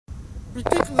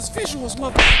Ridiculous visuals,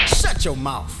 mother. Shut your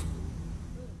mouth.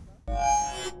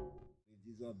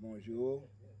 Bonjour.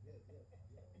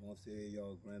 Moi, c'est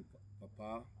your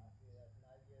grand-papa.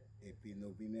 Et puis,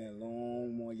 nous venons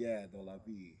longuement hier dans la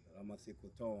vie. Ramasser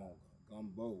coton,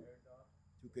 gombo.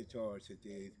 Tout quelque chose,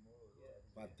 c'était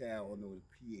par terre au nos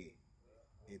pieds.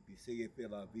 Et puis, essayer de faire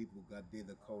la vie pour garder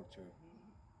la culture.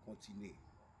 Continuer.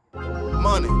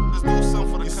 Money. Let's do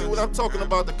something for the country. See what I'm talking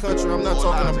about the country, I'm not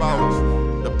talking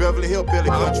about the Beverly Hillbilly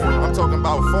country. I'm talking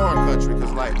about foreign country,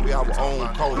 cause like we have our own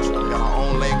culture, we got our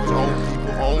own language, own people,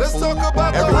 own Let's food, talk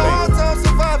about everything. the hard times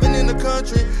surviving in the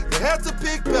country. They had to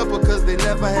pick pepper cause they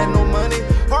never had no money.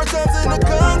 Hard times in the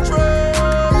country.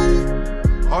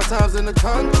 Hard times in the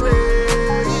country.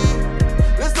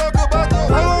 Let's talk about the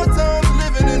hard times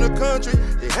living in the country.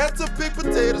 They had to pick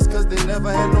potatoes cause they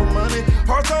never had no money.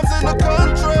 Hard times in the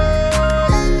country.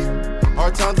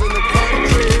 Hard times in the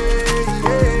country.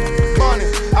 Yeah. Money.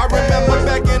 I remember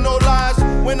back in no lives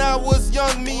when I was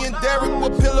young, me and Derek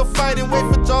would pillow fight and wait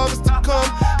for Jarvis to come.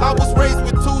 I was raised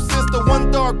with two sisters,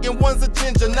 one dark and one's a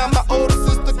ginger. Now my older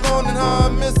sister gone and how I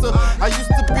miss her. I used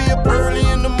to be up early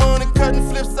in the morning cutting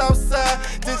flips outside.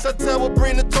 Then Chantel would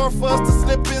bring the tour for us to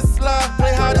slip and slide.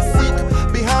 Play hide and seek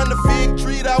behind the fig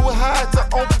tree that would hide till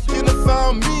Uncle Kenny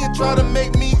found me and try to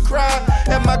make me cry.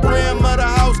 At my grandmother's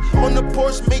house on the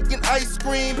porch making ice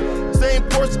cream. Same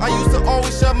porch I used to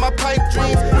always shove my pipe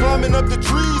dreams. Climbing up the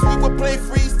trees, we would play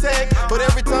freeze tag. But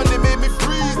every time they made me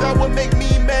freeze, that would make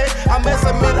me mad. I must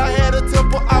admit I had a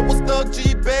temper, I was Doug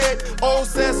G bad. Old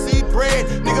sassy bread,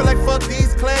 nigga like fuck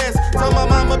these class. Tell my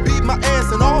mama beat my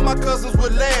ass and all my cousins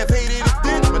would laugh. Hated it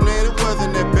then, but then it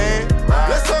wasn't that bad.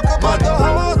 Let's talk about the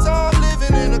hard time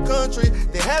living in the country.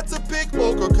 They had to pick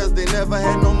poker cause they never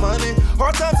had no money.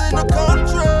 Hard times in the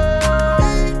country.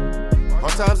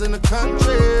 Hard times in the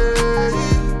country.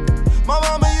 My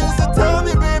mama used to tell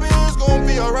me, baby, it's gonna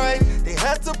be alright. They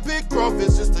had to pick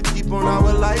crawfish just to keep on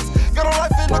our lights. Got a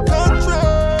life in the country,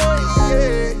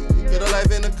 yeah. Get a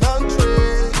life in the country,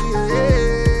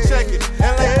 yeah. Check it.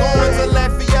 And like going to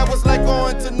Lafayette was like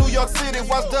going to New York City.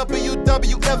 Watch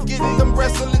WWF getting them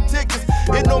wrestling tickets.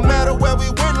 It no matter where we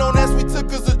went, long as we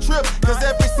took us a trip. Cause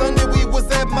every Sunday we was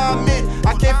at my mint.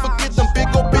 I can't forget them big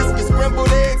old biscuits, scrambled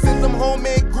eggs, and them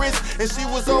homemade grits. And she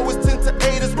was always 10 to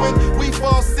 8 us when we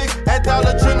fall sick. At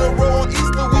Dollar General on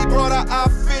Easter, we brought our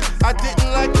outfit. I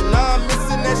didn't like it, now I'm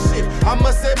missing that shit. I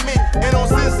must admit, and on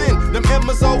Zinzin, them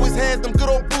Emmas always had them good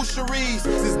old boucheries.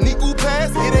 Since Niku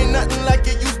passed, it ain't nothing like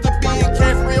it used to be. In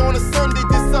Caffrey on a Sunday,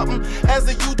 did something as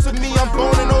a youth to me. I'm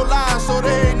born in no lies, so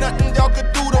there ain't nothing y'all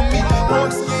could do to me.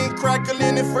 Pork skin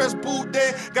crackling and fresh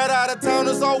boudin. Got out of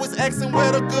towners always asking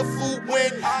where the good food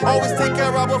went. Always take care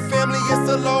of our family, it's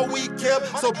the law we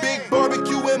kept. So big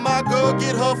barbecue and my girl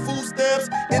get her food stamps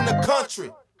in the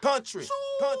country.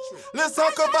 Let's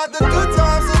talk about the good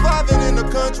times surviving in the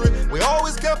country. We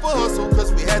always kept a hustle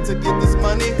cause we had to get this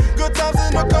money. Good times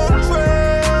in the country.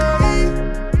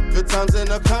 Good times in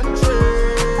the country.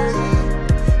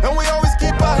 And we always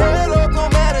keep our head up no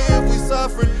matter if we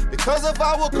suffering. Because of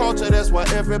our culture, that's why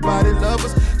everybody loves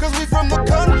us. Cause we from the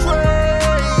country,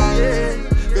 yeah.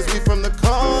 Cause we from the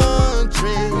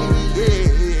country,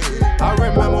 yeah. I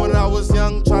remember when I was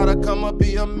young, trying to come up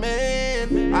be a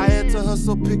man. I had to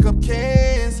hustle, pick up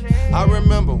cans. I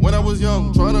remember when I was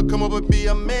young, trying to come up and be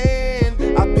a man.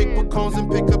 I pick pecans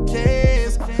and pick up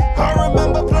cans. I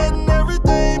remember planting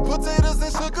everything, potatoes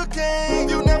and sugar cane.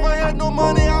 You never had no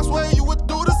money, I swear you would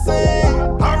do the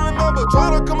same. I remember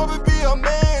trying to come up and be a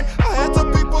man. I had to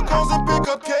pick pecans and pick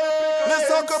up cans. Let's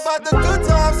talk about the good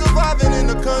times surviving in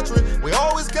the country. We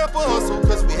always kept a hustle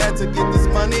cause we had to get this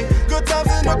money. Good times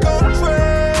in the country.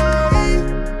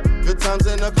 Good times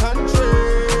in the country.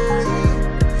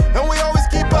 And we always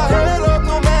keep our head up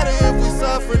no matter if we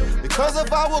suffering. Because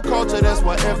of our culture, that's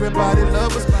why everybody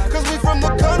loves us. Cause we from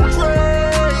the country,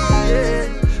 yeah.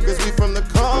 Cause we from the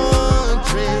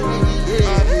country,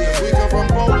 yeah. We come from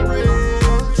Boat Bridge.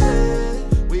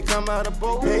 We come out of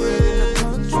Boat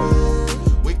Bridge.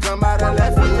 We come out of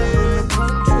Lafayette.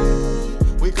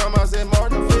 We come out of St.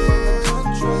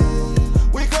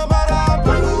 Martinville. We come out of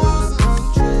Blues.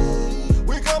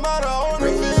 We come out of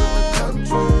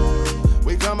Orneville.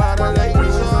 We come out of Lake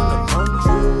Michelle.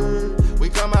 We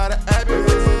come out of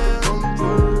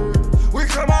Abbeville. We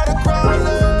come out of Crowley.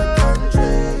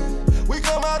 We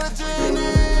come out of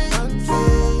Jenny.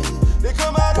 They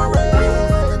come out of Ray.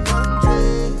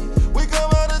 We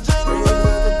come out of Jennifer.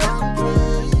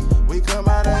 We come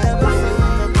out of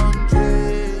Ellison.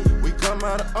 We come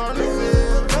out of Orneville.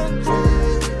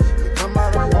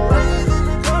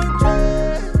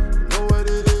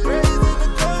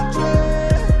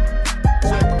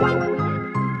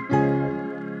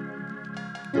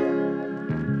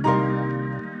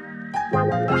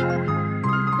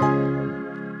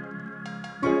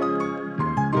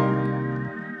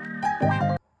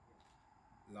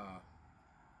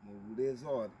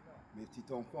 mes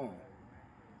petits enfants,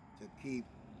 to keep,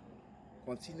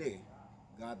 continuer,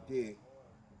 garder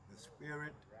the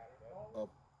spirit of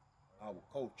our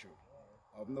culture,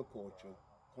 of nos culture,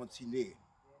 continuer.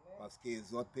 Parce que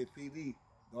les autres préférés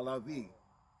dans la vie,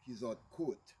 qu'ils ont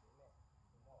coûte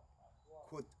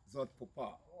autres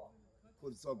papa,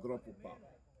 coûte autres grand-papa.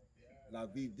 La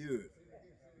vie dure,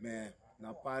 mais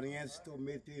n'a pas rien si tu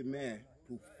mets tes mains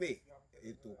pour faire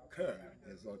et ton cœur,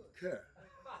 les autres cœurs.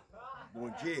 Bon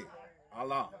Dieu,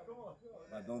 Allah,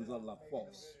 va donner la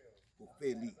force pour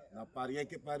faire lui. N'a pas rien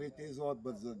que par tes autres,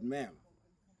 mais eux mêmes.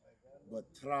 But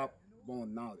trap bon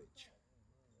knowledge.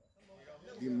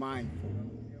 Be mindful.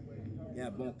 Il y a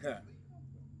un bon cœur.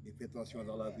 Et fais attention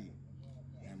dans la vie.